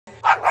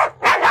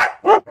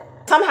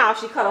Somehow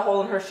she cut a hole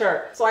in her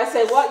shirt. So I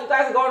said, what? You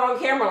guys are going on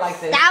camera like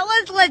this. That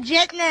was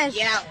legitness.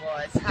 Yeah, it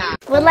was. Huh?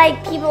 We're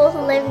like people who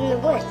live in the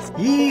woods.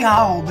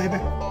 Yeehaw, baby.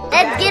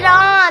 Let's get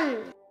on.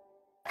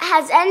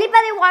 Has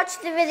anybody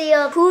watched the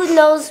video of who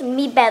knows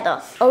me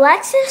better?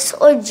 Alexis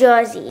or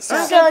Jersey?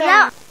 So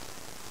now,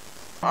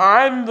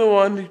 I'm the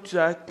one who's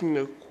asking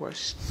the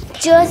question.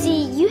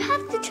 Jersey, you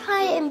have to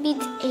try and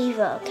beat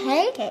Ava,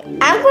 okay? Okay.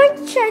 I'm going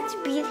to try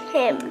to beat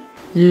him.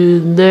 You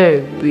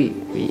never beat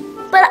me.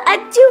 But I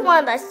do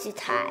want us to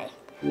tie.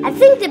 I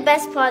think the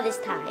best part is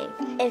tying.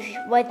 If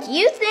what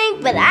you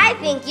think, but I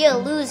think you're a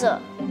loser.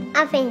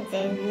 I think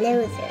they're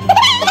loser.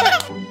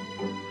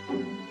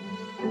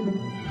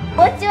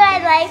 What do I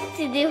like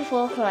to do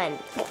for fun?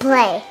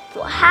 Play.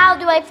 How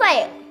do I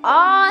play?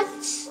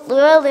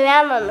 Swirl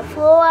around on the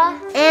floor.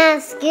 And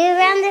scoot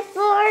around the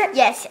floor?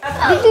 Yes.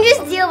 We can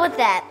just deal with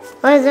that.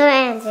 What's your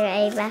answer,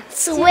 Ava?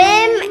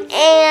 Swim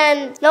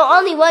and... No,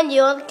 only one.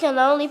 You can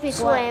only pick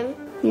one.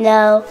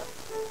 No.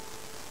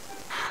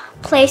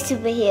 Play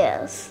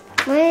superheroes.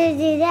 Why do we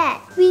do that?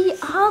 We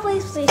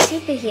always play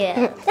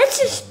superheroes. Let's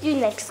just do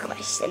next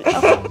question.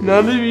 Okay.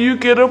 None of you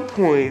get a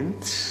point.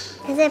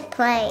 It's a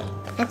play.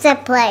 It's a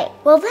play.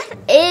 Well, that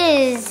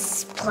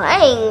is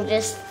playing.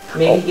 Just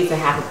maybe he gets a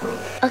half a point.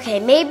 Okay,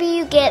 maybe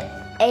you get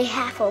a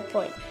half a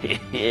point.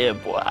 Yeah,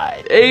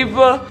 boy.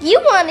 Ava. You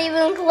weren't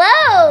even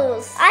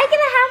close. I get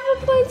a half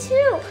a point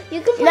too.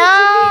 You can play.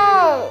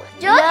 No.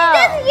 Josie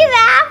doesn't get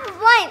a half a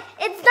point.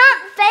 It's not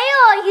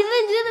fair. He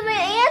didn't do the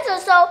right answer,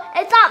 so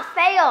it's not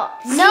fair.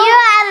 No. 0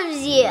 out of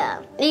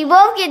 0. You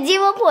both get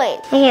 0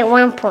 points. I get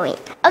 1 point.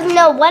 Okay,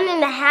 no,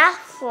 1.5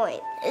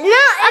 points. No,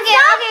 it's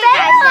not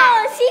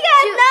fair. She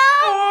got no.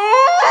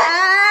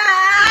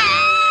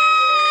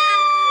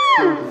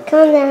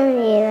 Come down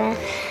here.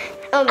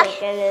 Oh my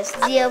goodness,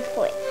 0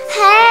 points.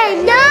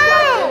 Hey, no!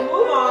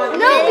 Move on.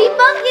 No, we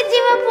both get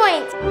 0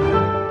 points.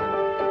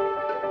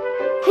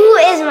 Who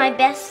is my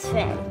best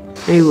friend?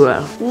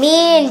 Ava.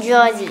 Me and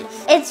Josie.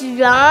 It's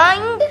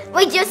wrong.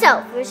 Wait,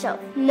 yourself.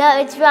 No,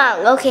 it's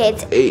wrong. Okay,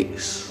 it's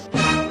Ace.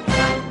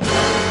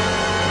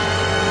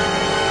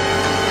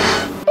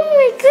 Oh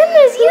my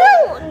goodness,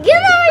 you're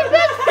not my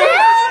best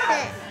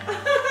friend.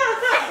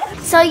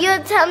 So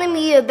you're telling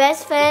me your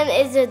best friend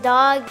is a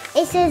dog?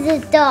 It is a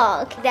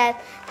dog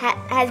that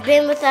has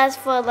been with us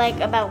for like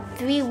about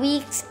 3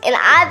 weeks, and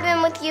I've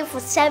been with you for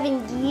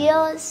 7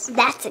 years.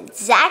 That's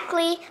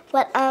exactly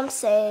what I'm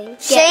saying.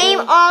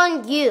 Shame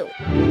on you.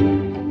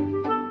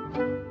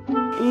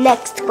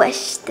 Next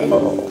question.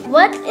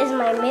 What is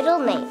my middle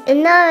name?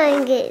 And now I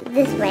can get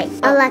this right.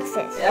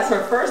 Alexis. That's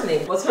her first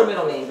name. What's her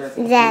middle name,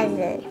 Jersey?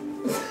 Jasmine.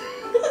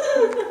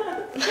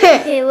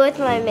 Okay, what's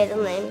my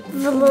middle name?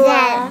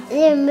 Valora.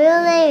 Your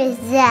middle name is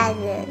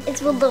Jasmine.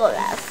 It's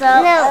Valora. So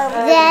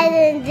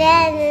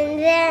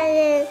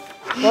Jasmine.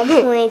 1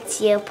 point,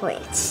 0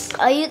 points.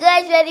 Are you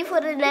guys ready for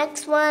the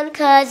next one?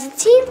 Because it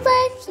seems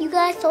like you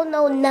guys don't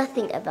know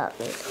nothing about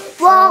me.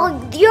 Well,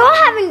 you're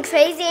having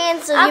crazy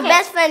answers. Okay. Your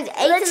best friend's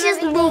 8. Let's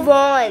just move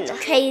on.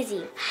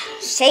 Crazy.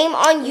 Shame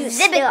on you.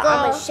 Zip it, girl.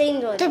 I'm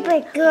ashamed of you. Zip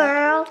it,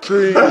 girl.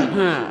 Hey,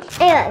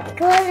 look.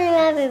 Close your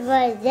mouth before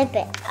I zip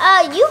it.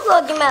 You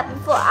close your mouth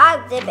before I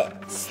zip it.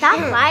 Stop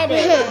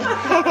fighting.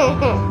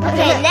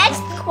 Okay,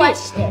 next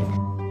question.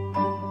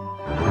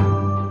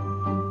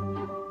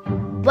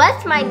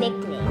 What's my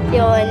nickname?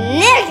 Your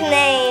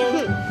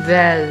nickname?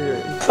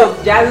 Jasmine. So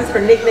Jasmine's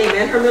her nickname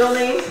and her middle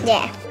name?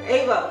 Yeah.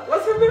 Ava,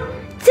 what's her middle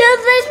name?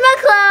 Toothless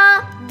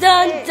Mclure.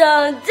 Dun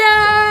dun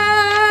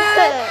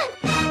dun.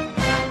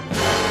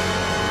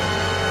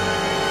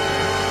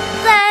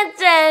 Dun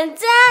dun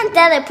dun.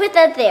 Dad, I put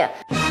that there.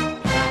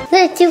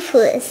 They're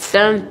toothless.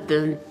 Dun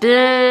dun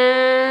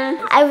dun.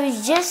 I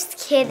was just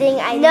kidding.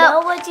 I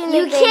know what you mean.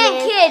 You can't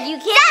kid. You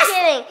can't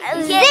kidding.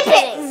 Zip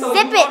it. So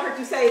Zip you want her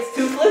to say it's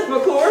toothless,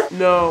 McClure?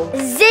 No.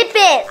 Zip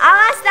it.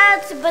 I'll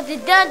stop to put the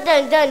dun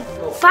dun dun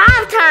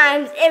 5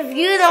 times if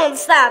you don't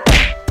stop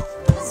it.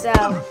 So.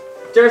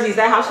 Jersey, is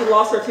that how she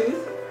lost her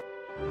tooth?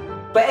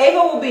 But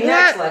Ava will be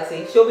next,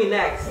 Lexi. She'll be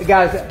next.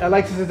 Guys,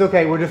 Alexis is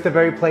okay. We're just a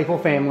very playful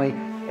family.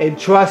 And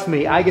trust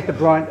me, I get the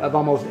brunt of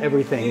almost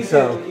everything.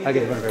 So I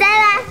get the brunt of everything.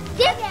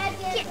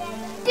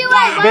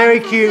 Very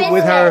cute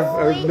with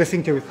her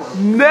missing tooth.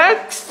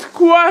 Next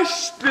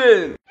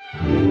question.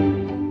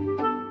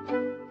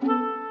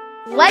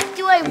 What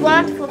do I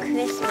want for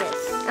Christmas?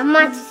 A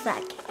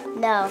motorcycle.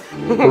 No.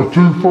 A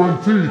 2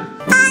 front teeth.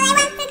 All I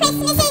want for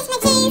Christmas is my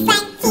 2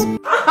 front teeth.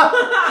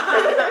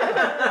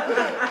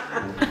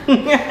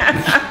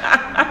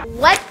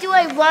 What do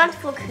I want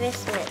for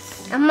Christmas?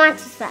 A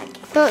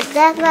motorcycle. So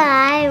that's what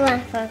I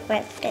want for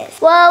Christmas.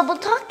 Well, we're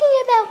talking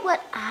about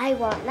what I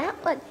want, not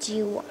what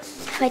you want.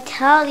 If I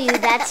tell you,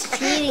 that's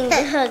cheating,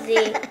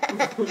 Josie.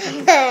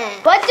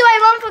 What do I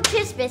want for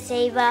Christmas,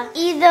 Ava?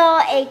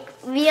 Either a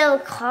real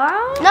car?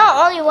 No,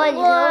 only one.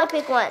 You can only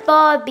pick one.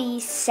 Barbie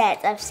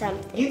set of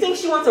something. You think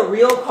she wants a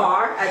real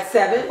car at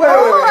 7? Wait.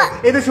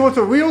 Either she wants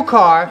a real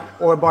car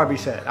or a Barbie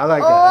set. I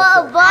like that.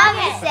 Oh, a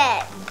Barbie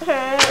set. I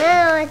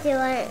don't want you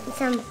want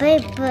some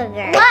big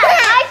burger. What?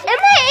 Am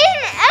I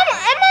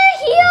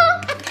here?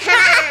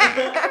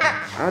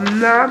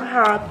 not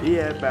happy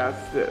about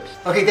this.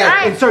 Okay,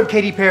 guys, insert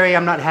Katy Perry.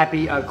 I'm not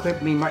happy.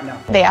 Clip me right now.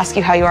 They ask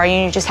you how you are,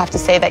 and you just have to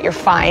say that you're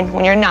fine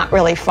when you're not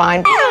really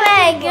fine. Oh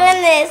my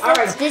goodness. All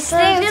right. This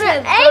thing's gonna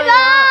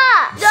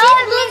Ava!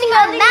 She's losing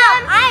her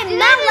mouth. I'm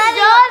not letting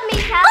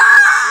her.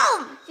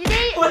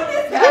 What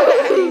is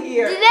happening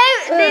here? Do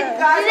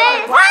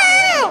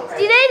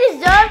they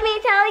deserve me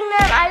telling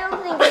them? I don't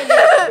think they do.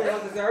 They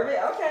don't deserve it?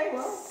 Okay,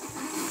 well.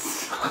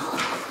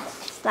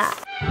 Stop.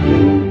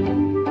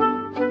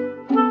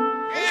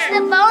 It's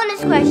the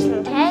bonus question,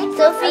 okay?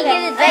 So if you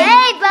get it,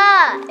 Ava!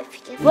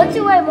 What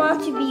do I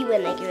want to be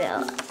when I grow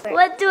up?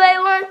 What do I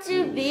want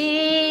to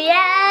be?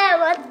 Yeah,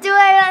 what do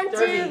I want to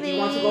be? Do you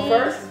want to go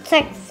first?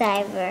 Truck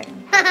driver.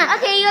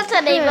 Okay, your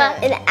turn, Ava.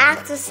 An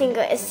actor,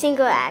 a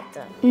single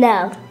actor.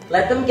 No.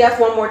 Let them guess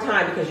one more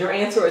time because your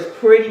answer is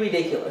pretty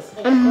ridiculous.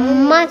 A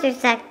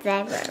motorcycle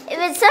driver. If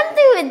it's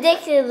something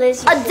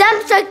ridiculous, a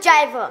dump truck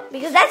driver.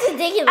 Because that's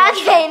ridiculous.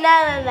 Okay,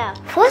 no.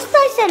 First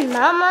I said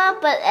mama,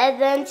 but and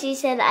then she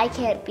said I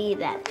can't be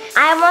that.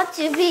 I want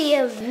to be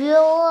a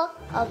ruler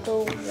of the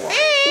world.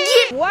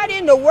 What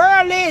in the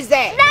world is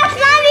that? That's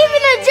not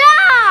even a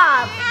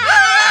job!